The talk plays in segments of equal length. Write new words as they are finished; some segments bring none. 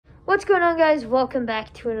What's going on, guys? Welcome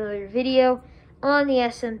back to another video on the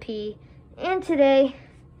SMP. And today,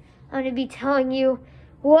 I'm going to be telling you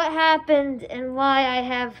what happened and why I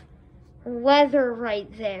have leather right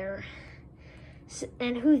there.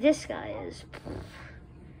 And who this guy is.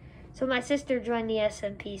 So my sister joined the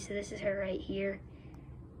SMP, so this is her right here.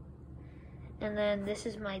 And then this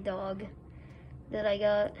is my dog that I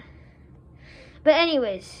got. But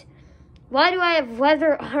anyways, why do I have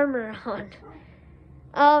leather armor on?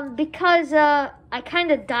 Because I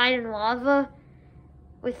kind of died in lava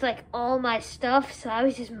with like all my stuff, so I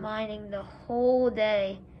was just mining the whole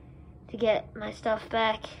day to get my stuff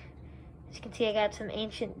back. As you can see, I got some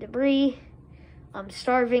ancient debris. I'm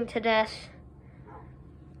starving to death.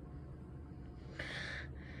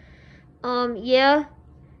 Yeah,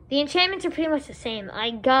 the enchantments are pretty much the same.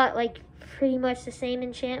 I got like pretty much the same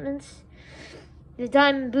enchantments. The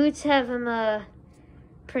diamond boots have them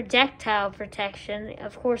projectile protection,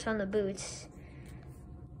 of course, on the boots.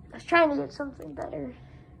 I was trying to get something better,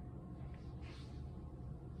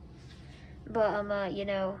 but you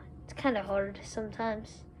know, it's kind of hard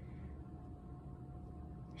sometimes.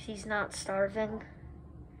 She's not starving.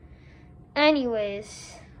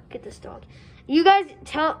 Anyways, look at this dog. You guys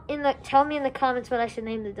tell me in the comments what I should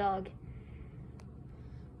name the dog.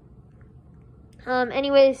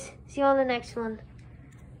 Anyways, see you on the next one.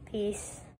 Peace.